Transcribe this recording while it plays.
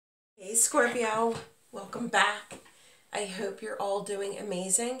Hey Scorpio, welcome back. I hope you're all doing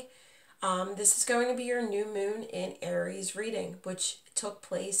amazing. This is going to be your new moon in Aries reading, which took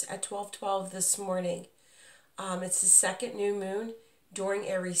place at 12:12 this morning. It's the second new moon during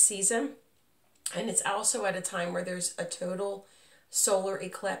Aries season, and it's also at a time where there's a total solar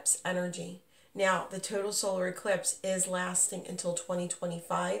eclipse energy. Now, the total solar eclipse is lasting until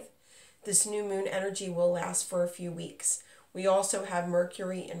 2025. This new moon energy will last for a few weeks. We also have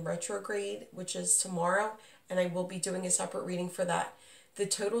Mercury in retrograde, which is tomorrow, and I will be doing a separate reading for that. The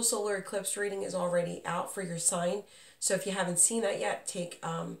total solar eclipse reading is already out for your sign, so if you haven't seen that yet,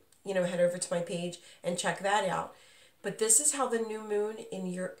 head over to my page and check that out. But this is how the new moon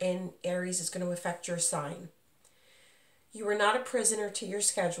in Aries is going to affect your sign. You are not a prisoner to your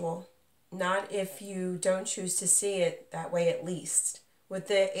schedule, not if you don't choose to see it that way at least. With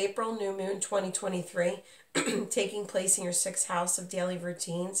the April new moon 2023 taking place in your 6th house of daily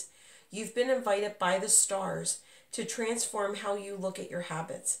routines, you've been invited by the stars to transform how you look at your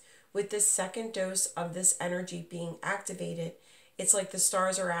habits. With this second dose of this energy being activated, it's like the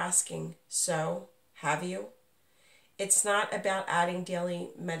stars are asking, so, have you? It's not about adding daily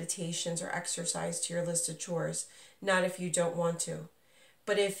meditations or exercise to your list of chores, not if you don't want to.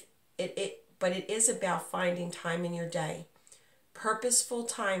 But it is about finding time in your day. Purposeful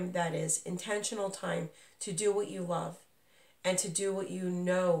time, that is, intentional time to do what you love and to do what you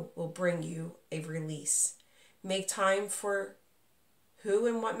know will bring you a release. Make time for who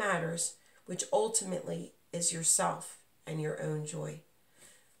and what matters, which ultimately is yourself and your own joy.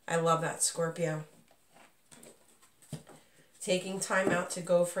 I love that, Scorpio. Taking time out to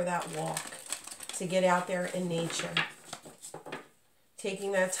go for that walk, to get out there in nature.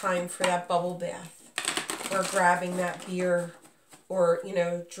 Taking that time for that bubble bath or grabbing that beer or,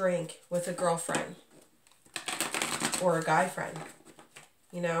 drink with a girlfriend or a guy friend.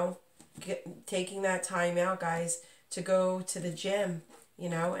 Taking that time out, guys, to go to the gym,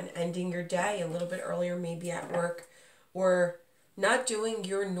 and ending your day a little bit earlier, maybe at work, or not doing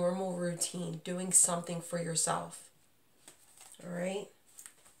your normal routine, doing something for yourself. All right?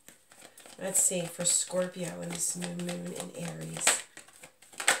 Let's see, for Scorpio and this new moon in Aries.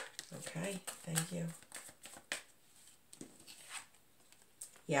 Okay, thank you.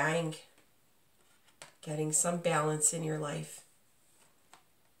 Yang, getting some balance in your life.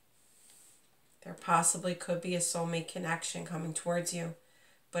 There possibly could be a soulmate connection coming towards you,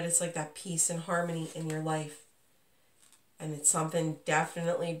 but it's like that peace and harmony in your life. And it's something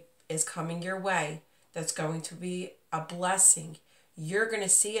definitely is coming your way that's going to be a blessing. You're going to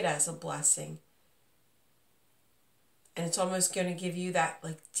see it as a blessing. And it's almost going to give you that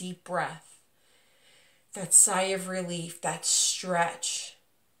deep breath, that sigh of relief, that stretch.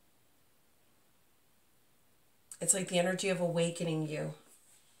 It's like the energy of awakening you.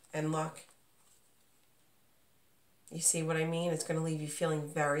 And look, you see what I mean? It's going to leave you feeling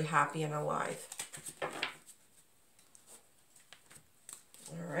very happy and alive.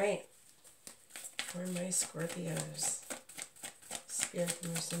 All right. For my Scorpios, Spirit, the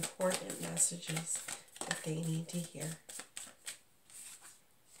most important messages that they need to hear.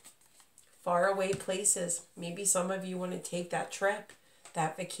 Faraway places. Maybe some of you want to take that trip,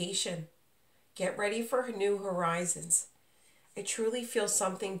 that vacation. Get ready for new horizons. I truly feel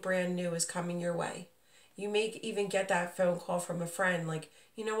something brand new is coming your way. You may even get that phone call from a friend like,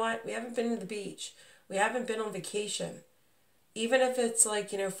 you know what? We haven't been to the beach. We haven't been on vacation. Even if it's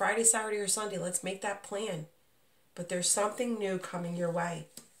Friday, Saturday, or Sunday, let's make that plan. But there's something new coming your way.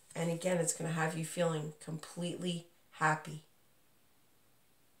 And again, it's going to have you feeling completely happy.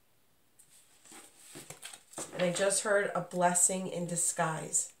 And I just heard a blessing in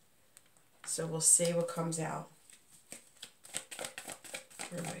disguise. So we'll see what comes out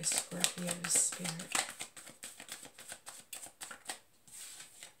for my Scorpio spirit.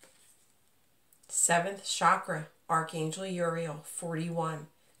 7th chakra, Archangel Uriel, 41.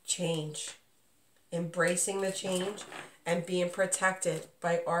 Change. Embracing the change and being protected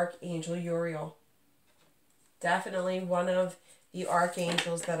by Archangel Uriel. Definitely one of the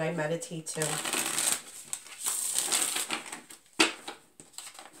archangels that I meditate to.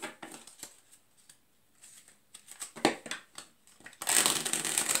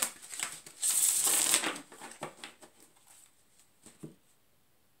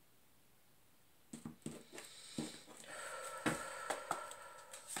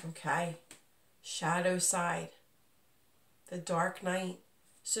 Okay, shadow side, the dark night.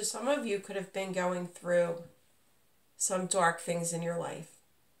 So some of you could have been going through some dark things in your life.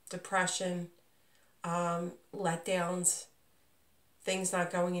 Depression, letdowns, things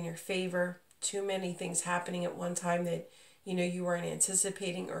not going in your favor, too many things happening at one time that you know, you weren't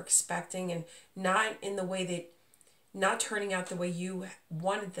anticipating or expecting, and not in the way that, not turning out the way you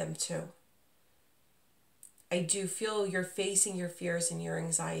wanted them to. I do feel you're facing your fears and your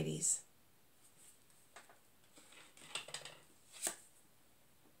anxieties.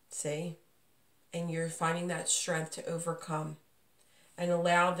 See? And you're finding that strength to overcome and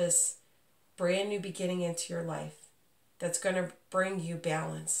allow this brand new beginning into your life that's going to bring you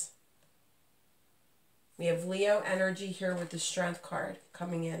balance. We have Leo energy here with the Strength card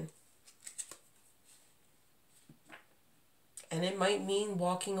coming in. And it might mean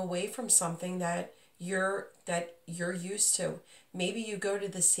walking away from something that you're used to. Maybe you go to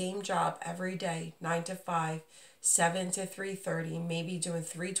the same job every day, 9 to 5, 7 to 3:30, maybe doing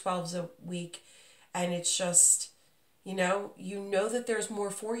 3/12s a week, and it's just, you know that there's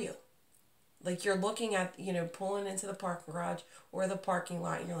more for you. Like you're looking at, pulling into the parking garage or the parking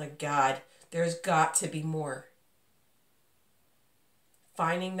lot, and you're like, God, there's got to be more.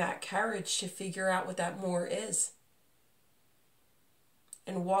 Finding that courage to figure out what that more is.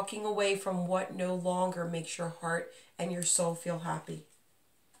 And walking away from what no longer makes your heart and your soul feel happy.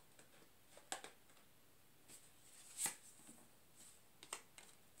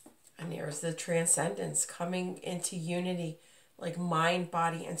 And there's the transcendence, coming into unity, like mind,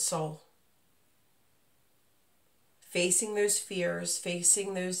 body, and soul. Facing those fears,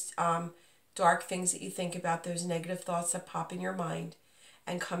 facing those dark things that you think about, those negative thoughts that pop in your mind,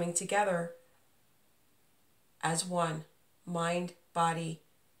 and coming together as one, mind, body,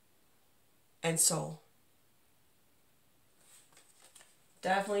 and soul.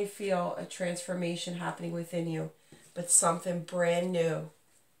 Definitely feel a transformation happening within you, but something brand new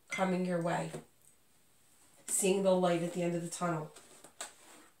coming your way. Seeing the light at the end of the tunnel.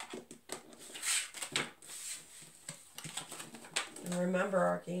 And remember,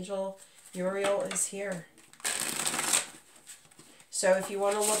 Archangel Uriel is here. So if you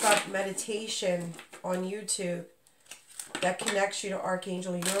want to look up meditation on YouTube that connects you to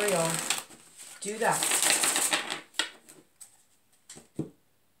Archangel Uriel, do that.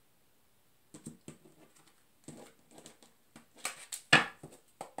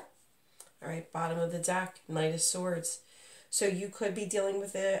 All right, bottom of the deck, Knight of Swords. So you could be dealing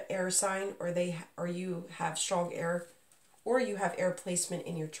with an air sign, or you have strong air, or you have air placement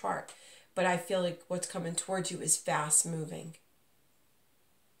in your chart. But I feel like what's coming towards you is fast moving.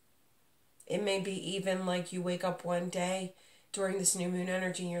 It may be even like you wake up one day during this new moon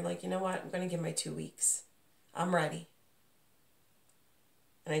energy and you're like, you know what, I'm going to give my 2 weeks. I'm ready.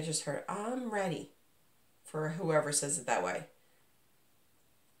 And I just heard, I'm ready, for whoever says it that way.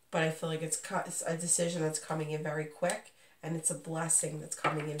 But I feel like it's a decision that's coming in very quick, and it's a blessing that's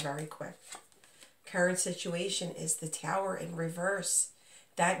coming in very quick. Current situation is the Tower in reverse.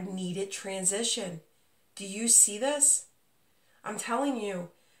 That needed transition. Do you see this? I'm telling you,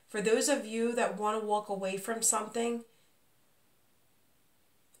 for those of you that want to walk away from something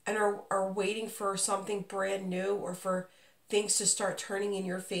and are waiting for something brand new, or for things to start turning in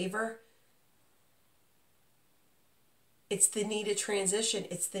your favor, it's the needed transition.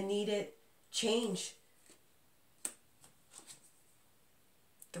 It's the needed change.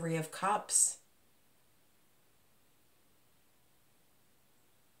 3 of Cups.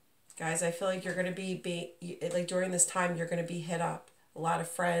 Guys, I feel like you're going to be like during this time, you're going to be hit up. A lot of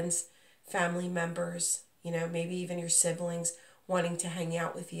friends, family members, maybe even your siblings wanting to hang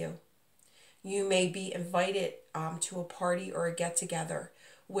out with you. You may be invited to a party or a get-together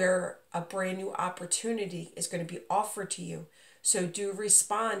where a brand new opportunity is going to be offered to you. So do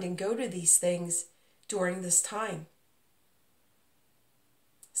respond and go to these things during this time.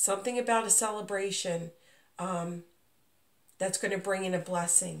 Something about a celebration that's going to bring in a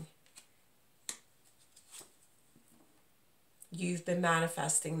blessing. You've been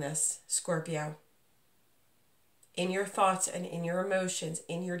manifesting this, Scorpio. In your thoughts and in your emotions,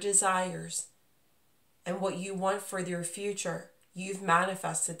 in your desires, and what you want for your future. You've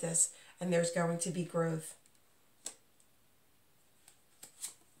manifested this, and there's going to be growth.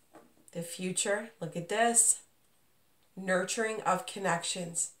 The future, look at this. Nurturing of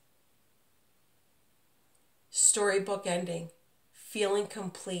connections. Storybook ending. Feeling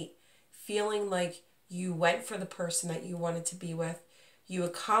complete. Feeling like you went for the person that you wanted to be with. You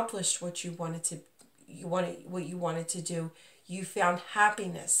accomplished what you wanted to do. You found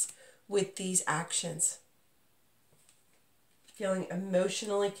happiness with these actions. Feeling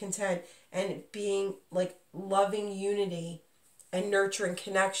emotionally content and being like loving unity and nurturing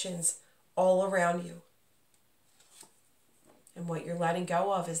connections all around you. And what you're letting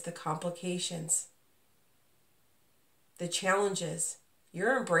go of is the complications, the challenges.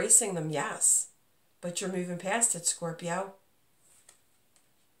 You're embracing them, yes. but you're moving past it, Scorpio.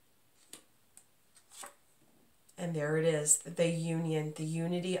 And there it is, the union, the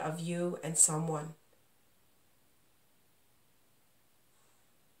unity of you and someone.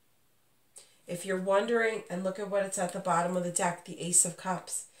 If you're wondering, and look at what it's at the bottom of the deck, the Ace of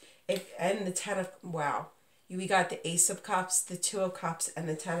Cups. And the Ten of, wow. We got the Ace of Cups, the Two of Cups, and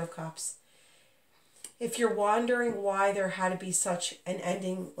the Ten of Cups. If you're wondering why there had to be such an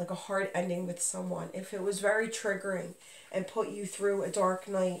ending, like a hard ending with someone, if it was very triggering and put you through a dark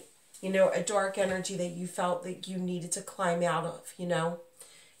night, you know, a dark energy that you felt that you needed to climb out of, you know,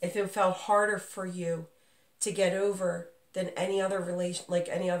 if it felt harder for you to get over than any other relation, like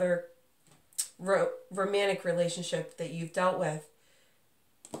any other romantic relationship that you've dealt with,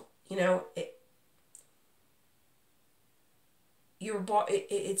 you know, you were brought,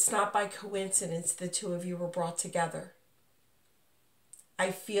 it's not by coincidence the two of you were brought together.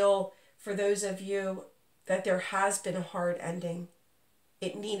 I feel for those of you that there has been a hard ending,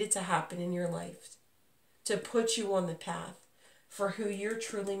 it needed to happen in your life to put you on the path for who you're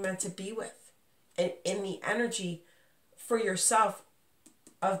truly meant to be with, and in the energy for yourself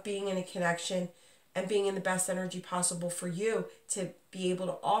of being in a connection and being in the best energy possible for you to be able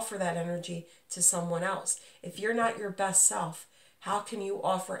to offer that energy to someone else. If you're not your best self, how can you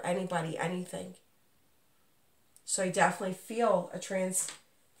offer anybody anything? So I definitely feel a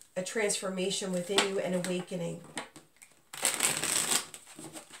transformation within you, an awakening.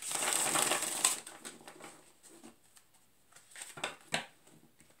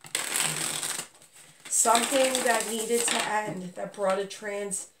 Something that needed to end, that brought a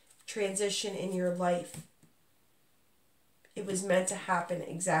transition in your life. It was meant to happen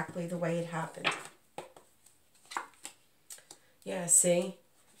exactly the way it happened. Yeah, see?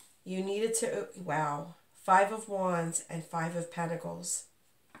 You needed to, wow. 5 of Wands and 5 of Pentacles.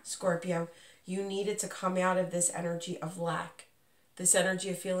 Scorpio, you needed to come out of this energy of lack. This energy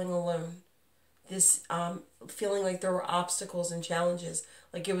of feeling alone. This feeling like there were obstacles and challenges.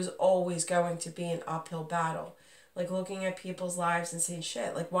 Like it was always going to be an uphill battle. Like looking at people's lives and saying,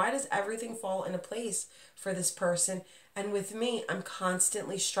 shit, like why does everything fall into place for this person? And with me, I'm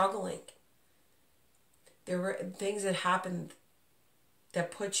constantly struggling. There were things that happened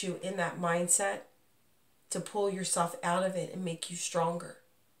that put you in that mindset to pull yourself out of it and make you stronger.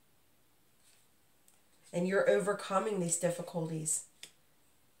 And you're overcoming these difficulties.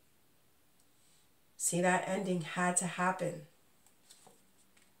 See, that ending had to happen.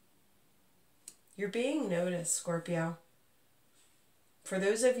 You're being noticed, Scorpio. For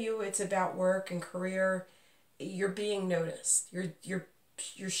those of you, it's about work and career. You're being noticed.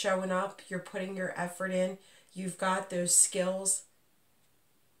 You're showing up. You're putting your effort in. You've got those skills.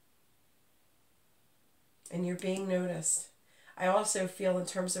 And you're being noticed. I also feel in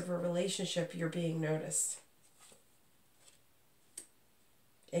terms of a relationship, you're being noticed.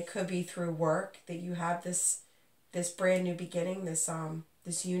 It could be through work that you have this brand new beginning, this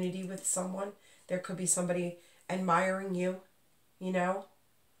unity with someone. There could be somebody admiring you, you know.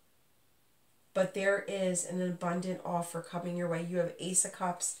 But there is an abundant offer coming your way. You have Ace of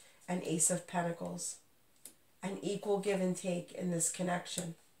Cups and Ace of Pentacles. An equal give and take in this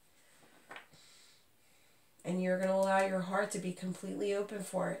connection. And you're going to allow your heart to be completely open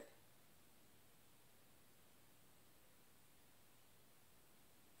for it.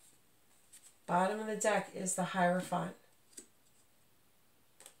 Bottom of the deck is the Hierophant.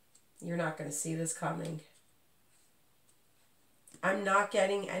 You're not going to see this coming. I'm not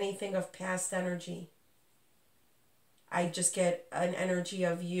getting anything of past energy. I just get an energy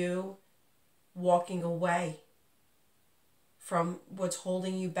of you walking away from what's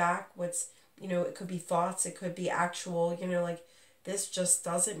holding you back, what's, you know, it could be thoughts, it could be actual, you know, like, this just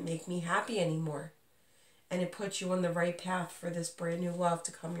doesn't make me happy anymore. And it puts you on the right path for this brand new love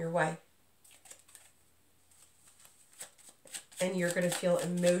to come your way. And you're going to feel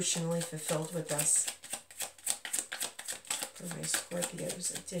emotionally fulfilled with this. For my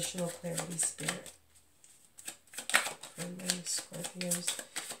Scorpios, additional clarity, spirit. For my Scorpios.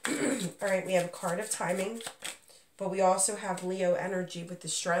 All right, we have a card of timing. But we also have Leo energy with the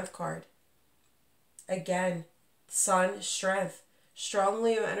Strength card. Again, Sun, Strength. Strong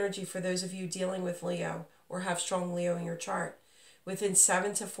Leo energy for those of you dealing with Leo or have strong Leo in your chart. Within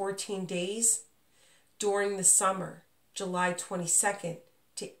 7 to 14 days during the summer, July 22nd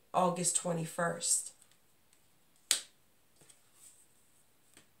to August 21st.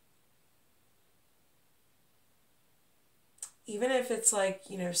 Even if it's like,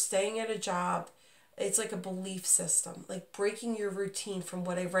 you know, staying at a job, it's like a belief system, like breaking your routine from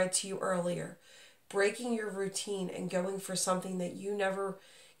what I read to you earlier. Breaking your routine and going for something that you never,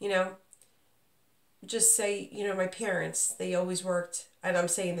 you know, just say, you know, my parents, they always worked, and I'm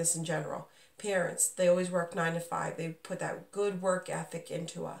saying this in general, parents, they always worked 9 to 5. They put that good work ethic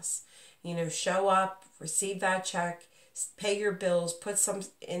into us. You know, show up, receive that check, pay your bills, put some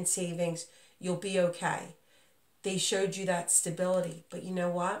in savings, you'll be okay. They showed you that stability. But you know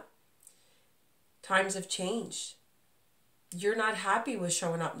what? Times have changed. You're not happy with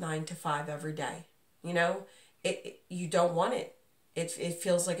showing up 9 to 5 every day. You know, you don't want it. It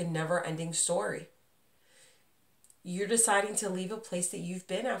feels like a never-ending story. You're deciding to leave a place that you've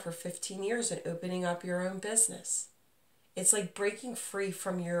been at for 15 years and opening up your own business. It's like breaking free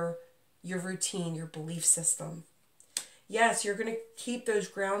from your routine, your belief system. Yes, you're going to keep those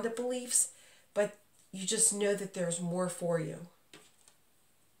grounded beliefs, but you just know that there's more for you.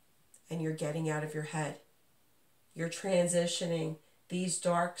 And you're getting out of your head. You're transitioning this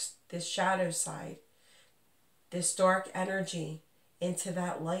shadow side, this dark energy into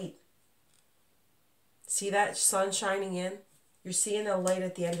that light. See that sun shining in? You're seeing the light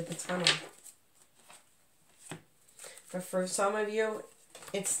at the end of the tunnel. But for some of you,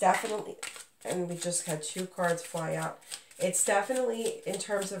 it's definitely, and we just had 2 cards fly out, it's definitely in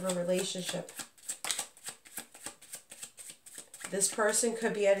terms of a relationship. This person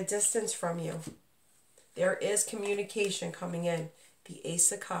could be at a distance from you. There is communication coming in. The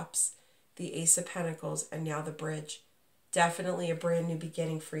Ace of Cups, the Ace of Pentacles, and now the Bridge. Definitely a brand new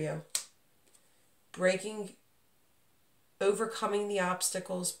beginning for you. Overcoming the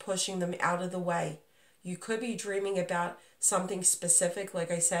obstacles, pushing them out of the way. You could be dreaming about something specific, like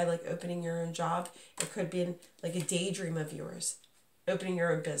I said, like opening your own job. It could be like a daydream of yours. Opening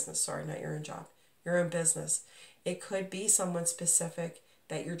your own business, sorry, not your own job. Your own business. It could be someone specific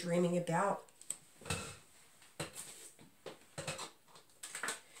that you're dreaming about.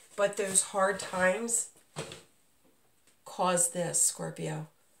 But those hard times caused this, Scorpio.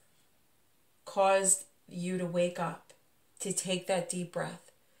 Caused you to wake up, to take that deep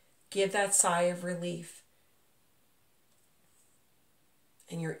breath, give that sigh of relief.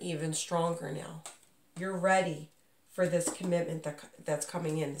 And you're even stronger now. You're ready for this commitment that's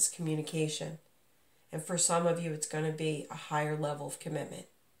coming in, this communication. And for some of you, it's going to be a higher level of commitment.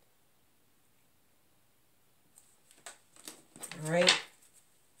 All right.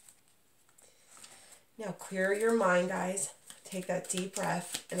 Now clear your mind, guys. Take that deep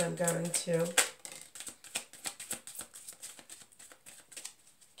breath, and I'm going to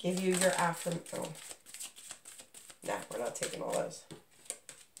give you your affirmation. Oh. No, we're not taking all those.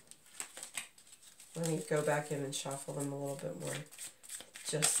 Let me go back in and shuffle them a little bit more,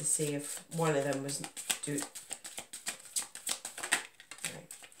 just to see if one of them was due.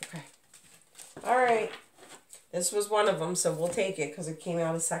 Okay. All right. This was one of them, so we'll take it because it came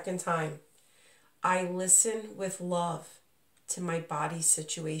out a second time. I listen with love to my body's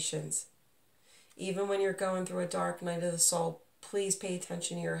situations. Even when you're going through a dark night of the soul, please pay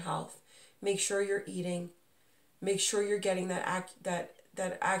attention to your health. Make sure you're eating. Make sure you're getting that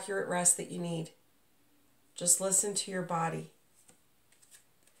accurate rest that you need. Just listen to your body.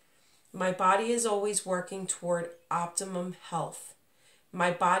 My body is always working toward optimum health.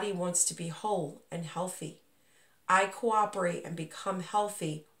 My body wants to be whole and healthy. I cooperate and become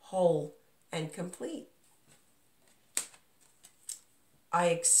healthy, whole, and complete. I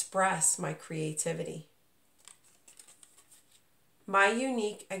express my creativity. My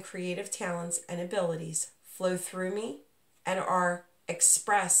unique and creative talents and abilities flow through me and are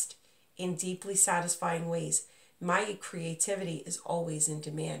expressed in deeply satisfying ways. My creativity is always in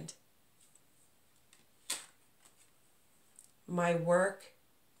demand. My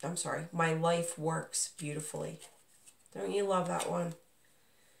life works beautifully. Don't you love that one?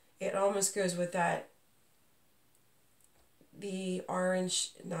 It almost goes with that, the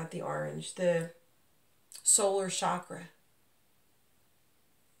solar chakra.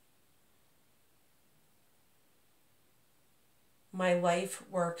 My life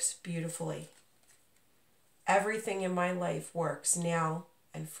works beautifully. Everything in my life works now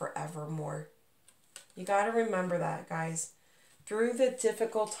and forevermore. You got to remember that, guys. Through the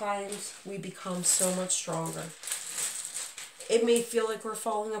difficult times, we become so much stronger. It may feel like we're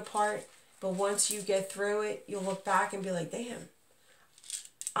falling apart, but once you get through it, you'll look back and be like, damn,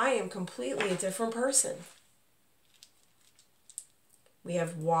 I am completely a different person. We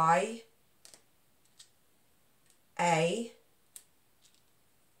have Y, A,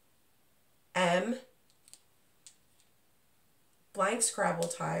 M, blank Scrabble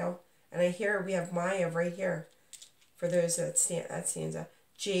tile, and we have Maya right here. For those that stands out.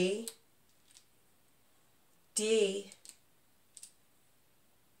 G, D,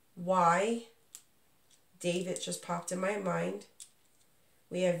 Y, David just popped in my mind.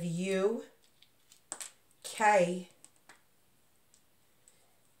 We have U, K,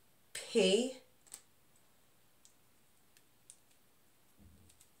 P,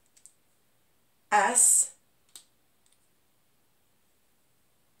 S,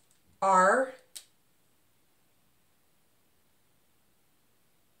 R,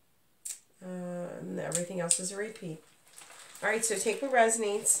 and everything else is a repeat. All right, so take what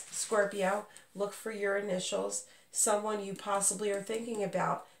resonates, Scorpio. Look for your initials, someone you possibly are thinking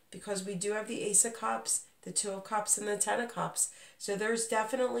about, because we do have the Ace of Cups, the Two of Cups, and the Ten of Cups. So there's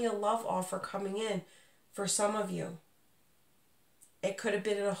definitely a love offer coming in for some of you. It could have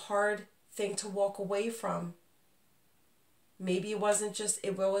been a hard thing to walk away from. Maybe it wasn't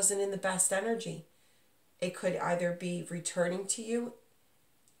in the best energy. It could either be returning to you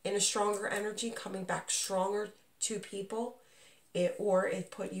in a stronger energy, coming back stronger to people, or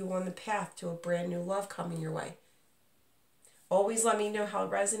it put you on the path to a brand new love coming your way. Always let me know how it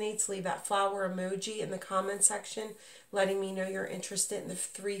resonates. Leave that flower emoji in the comment section, letting me know you're interested in the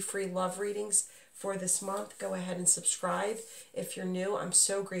 3 free love readings for this month. Go ahead and subscribe if you're new. I'm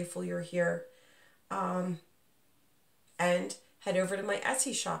so grateful you're here. And head over to my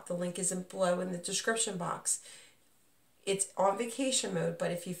Etsy shop. The link is below in the description box. It's on vacation mode,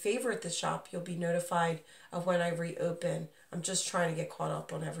 but if you favorite the shop, you'll be notified of when I reopen. I'm just trying to get caught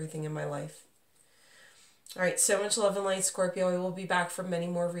up on everything in my life. All right, so much love and light, Scorpio. I will be back for many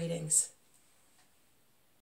more readings.